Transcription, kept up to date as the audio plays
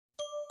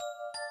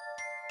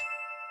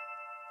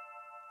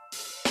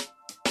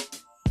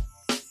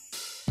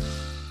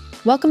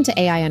Welcome to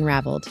AI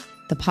Unraveled,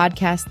 the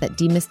podcast that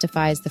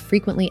demystifies the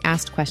frequently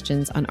asked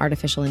questions on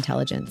artificial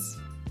intelligence.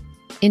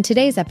 In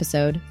today's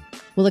episode,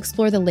 we'll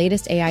explore the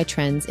latest AI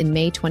trends in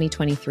May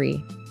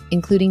 2023,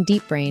 including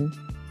Deepbrain,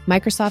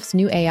 Microsoft's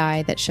new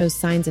AI that shows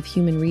signs of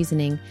human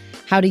reasoning,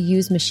 how to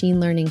use machine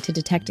learning to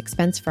detect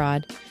expense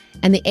fraud,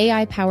 and the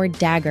AI-powered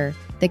DAGGER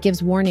that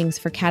gives warnings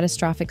for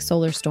catastrophic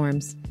solar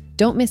storms.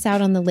 Don't miss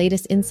out on the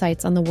latest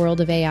insights on the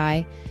world of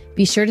AI.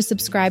 Be sure to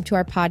subscribe to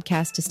our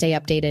podcast to stay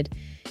updated.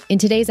 In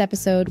today's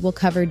episode, we'll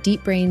cover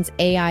Deepbrain's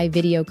AI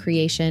video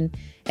creation,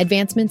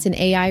 advancements in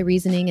AI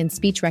reasoning and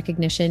speech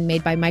recognition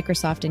made by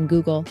Microsoft and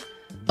Google,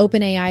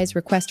 OpenAI's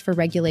request for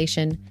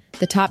regulation,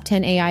 the top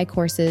 10 AI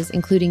courses,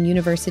 including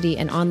university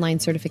and online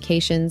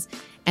certifications,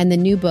 and the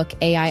new book,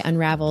 AI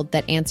Unraveled,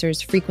 that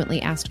answers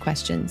frequently asked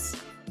questions.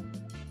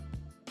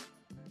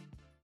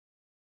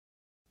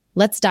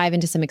 Let's dive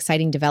into some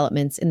exciting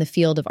developments in the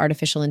field of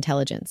artificial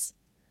intelligence.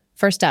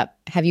 First up,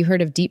 have you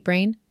heard of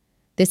Deepbrain?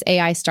 This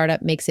AI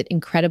startup makes it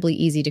incredibly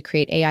easy to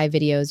create AI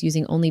videos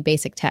using only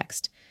basic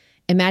text.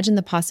 Imagine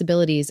the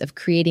possibilities of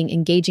creating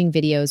engaging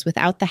videos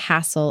without the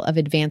hassle of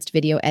advanced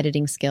video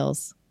editing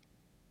skills.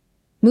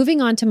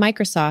 Moving on to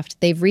Microsoft,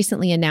 they've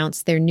recently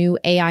announced their new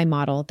AI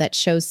model that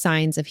shows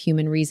signs of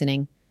human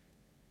reasoning.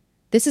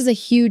 This is a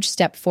huge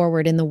step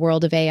forward in the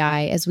world of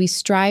AI as we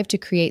strive to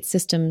create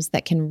systems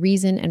that can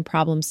reason and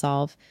problem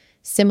solve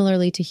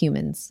similarly to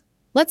humans.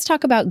 Let's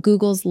talk about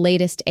Google's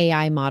latest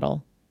AI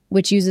model,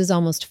 which uses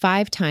almost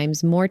 5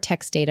 times more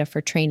text data for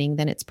training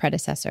than its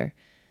predecessor.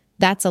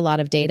 That's a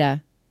lot of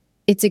data.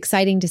 It's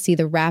exciting to see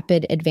the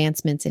rapid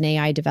advancements in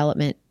AI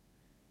development.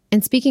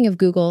 And speaking of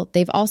Google,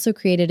 they've also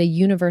created a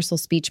universal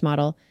speech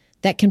model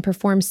that can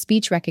perform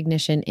speech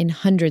recognition in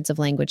hundreds of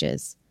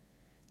languages.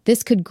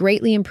 This could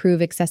greatly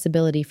improve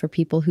accessibility for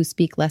people who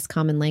speak less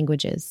common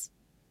languages.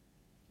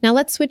 Now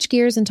let's switch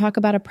gears and talk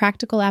about a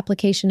practical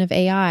application of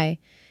AI.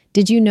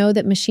 Did you know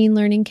that machine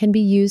learning can be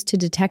used to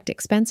detect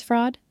expense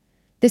fraud?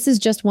 This is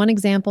just one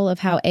example of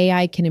how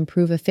AI can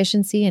improve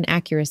efficiency and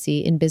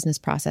accuracy in business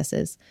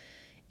processes.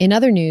 In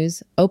other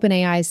news,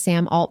 OpenAI's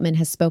Sam Altman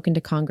has spoken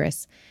to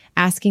Congress,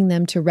 asking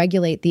them to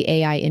regulate the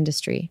AI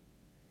industry.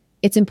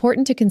 It's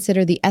important to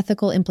consider the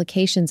ethical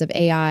implications of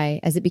AI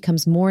as it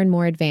becomes more and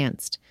more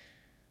advanced.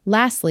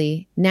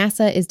 Lastly,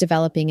 NASA is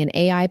developing an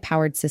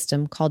AI-powered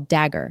system called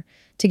DAGGER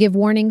to give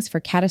warnings for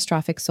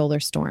catastrophic solar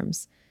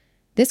storms.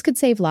 This could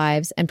save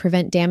lives and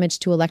prevent damage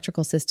to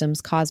electrical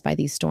systems caused by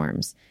these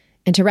storms.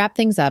 And to wrap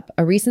things up,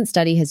 a recent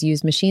study has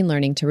used machine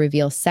learning to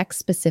reveal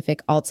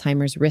sex-specific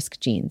Alzheimer's risk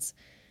genes.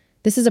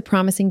 This is a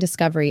promising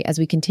discovery as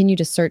we continue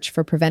to search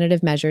for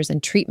preventative measures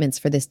and treatments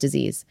for this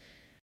disease.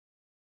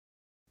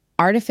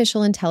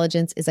 Artificial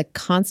intelligence is a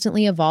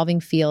constantly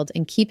evolving field,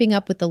 and keeping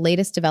up with the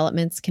latest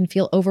developments can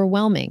feel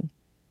overwhelming.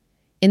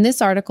 In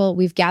this article,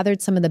 we've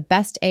gathered some of the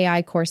best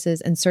AI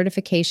courses and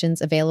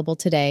certifications available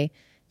today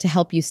to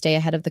help you stay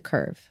ahead of the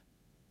curve.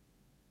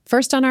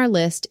 First on our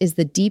list is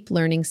the Deep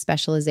Learning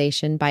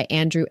Specialization by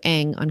Andrew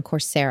Ng on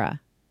Coursera.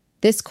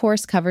 This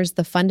course covers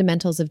the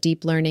fundamentals of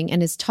deep learning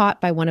and is taught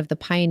by one of the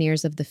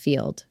pioneers of the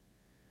field.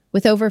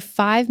 With over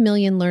 5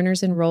 million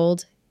learners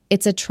enrolled,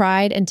 it's a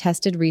tried and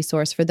tested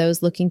resource for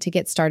those looking to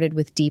get started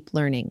with deep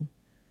learning.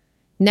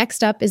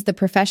 Next up is the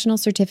Professional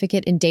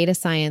Certificate in Data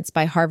Science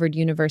by Harvard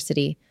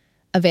University,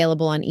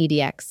 available on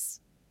edX.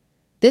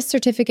 This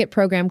certificate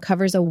program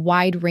covers a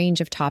wide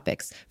range of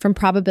topics, from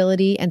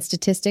probability and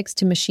statistics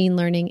to machine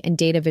learning and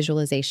data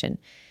visualization.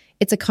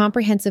 It's a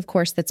comprehensive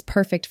course that's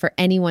perfect for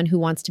anyone who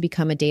wants to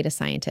become a data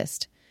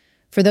scientist.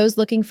 For those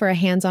looking for a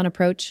hands-on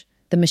approach,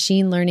 the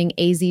Machine Learning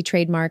AZ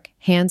trademark,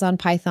 Hands-on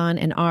Python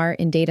and R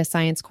in Data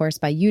Science course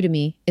by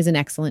Udemy is an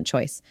excellent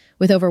choice.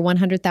 With over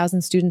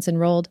 100,000 students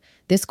enrolled,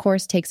 this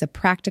course takes a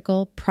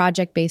practical,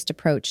 project-based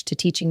approach to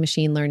teaching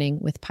machine learning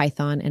with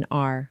Python and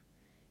R.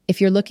 If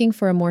you're looking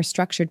for a more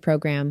structured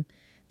program,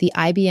 the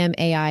IBM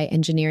AI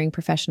Engineering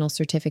Professional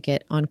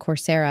Certificate on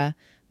Coursera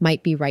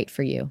might be right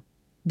for you.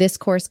 This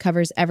course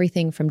covers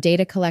everything from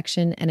data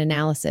collection and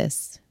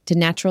analysis to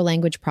natural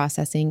language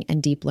processing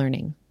and deep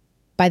learning.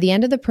 By the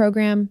end of the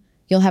program,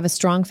 you'll have a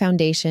strong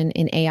foundation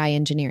in AI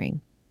engineering.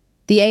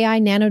 The AI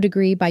Nano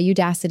Degree by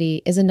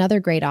Udacity is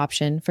another great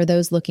option for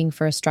those looking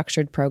for a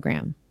structured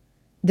program.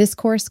 This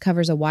course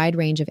covers a wide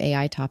range of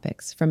AI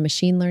topics, from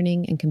machine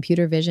learning and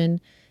computer vision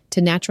to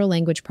natural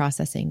language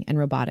processing and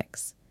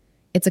robotics.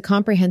 It's a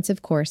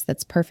comprehensive course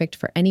that's perfect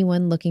for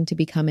anyone looking to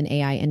become an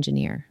AI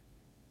engineer.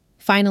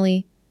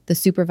 Finally, the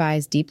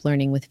Supervised Deep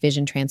Learning with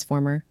Vision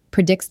Transformer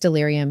predicts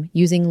delirium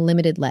using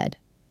limited lead.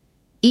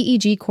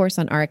 EEG course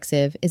on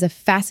RxIV is a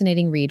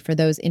fascinating read for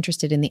those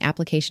interested in the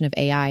application of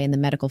AI in the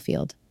medical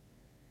field.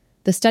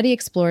 The study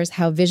explores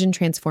how vision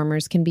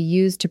transformers can be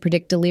used to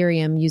predict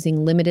delirium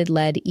using limited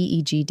lead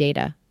EEG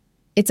data.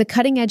 It's a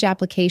cutting-edge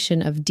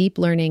application of deep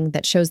learning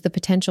that shows the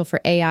potential for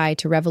AI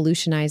to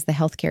revolutionize the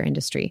healthcare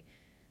industry.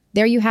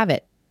 There you have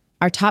it,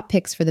 our top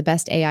picks for the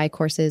best AI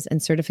courses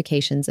and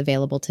certifications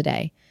available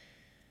today.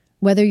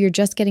 Whether you're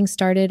just getting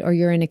started or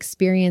you're an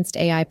experienced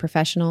AI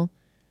professional,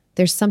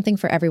 there's something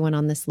for everyone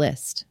on this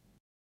list.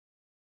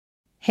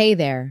 Hey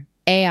there,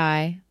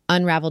 AI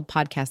Unraveled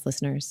podcast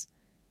listeners.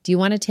 Do you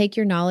want to take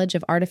your knowledge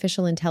of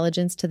artificial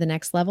intelligence to the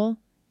next level?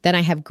 Then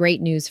I have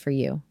great news for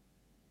you.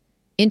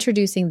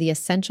 Introducing the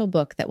essential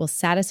book that will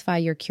satisfy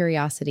your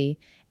curiosity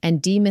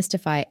and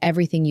demystify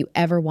everything you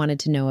ever wanted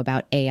to know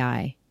about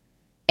AI.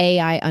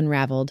 AI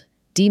Unraveled,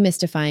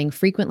 Demystifying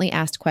Frequently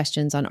Asked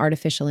Questions on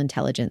Artificial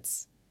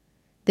Intelligence.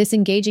 This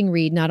engaging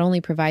read not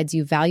only provides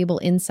you valuable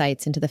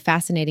insights into the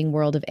fascinating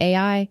world of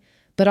AI,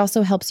 but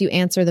also helps you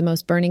answer the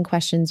most burning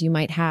questions you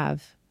might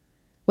have.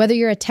 Whether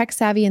you're a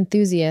tech-savvy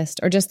enthusiast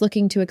or just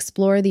looking to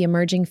explore the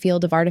emerging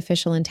field of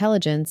artificial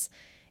intelligence,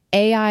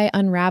 AI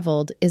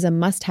Unraveled is a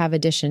must-have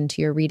addition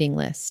to your reading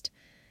list.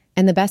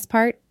 And the best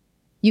part?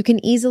 You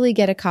can easily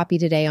get a copy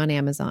today on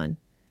Amazon.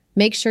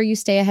 Make sure you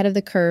stay ahead of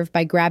the curve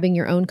by grabbing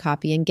your own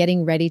copy and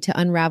getting ready to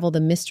unravel the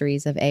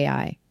mysteries of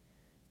AI.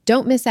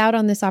 Don't miss out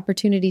on this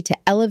opportunity to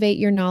elevate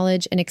your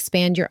knowledge and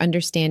expand your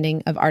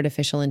understanding of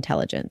artificial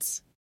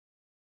intelligence.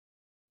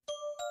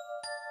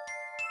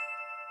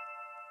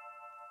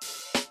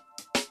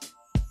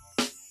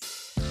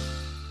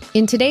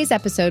 In today's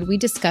episode, we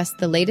discuss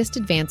the latest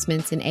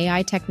advancements in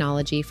AI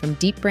technology from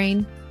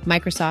Deepbrain,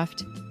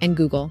 Microsoft, and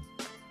Google,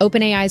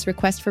 OpenAI's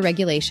request for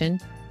regulation,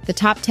 the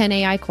top 10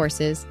 AI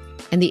courses,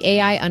 and the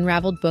AI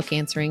Unraveled book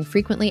answering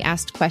frequently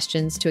asked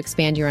questions to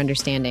expand your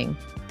understanding.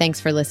 Thanks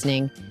for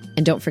listening,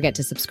 and don't forget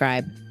to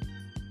subscribe.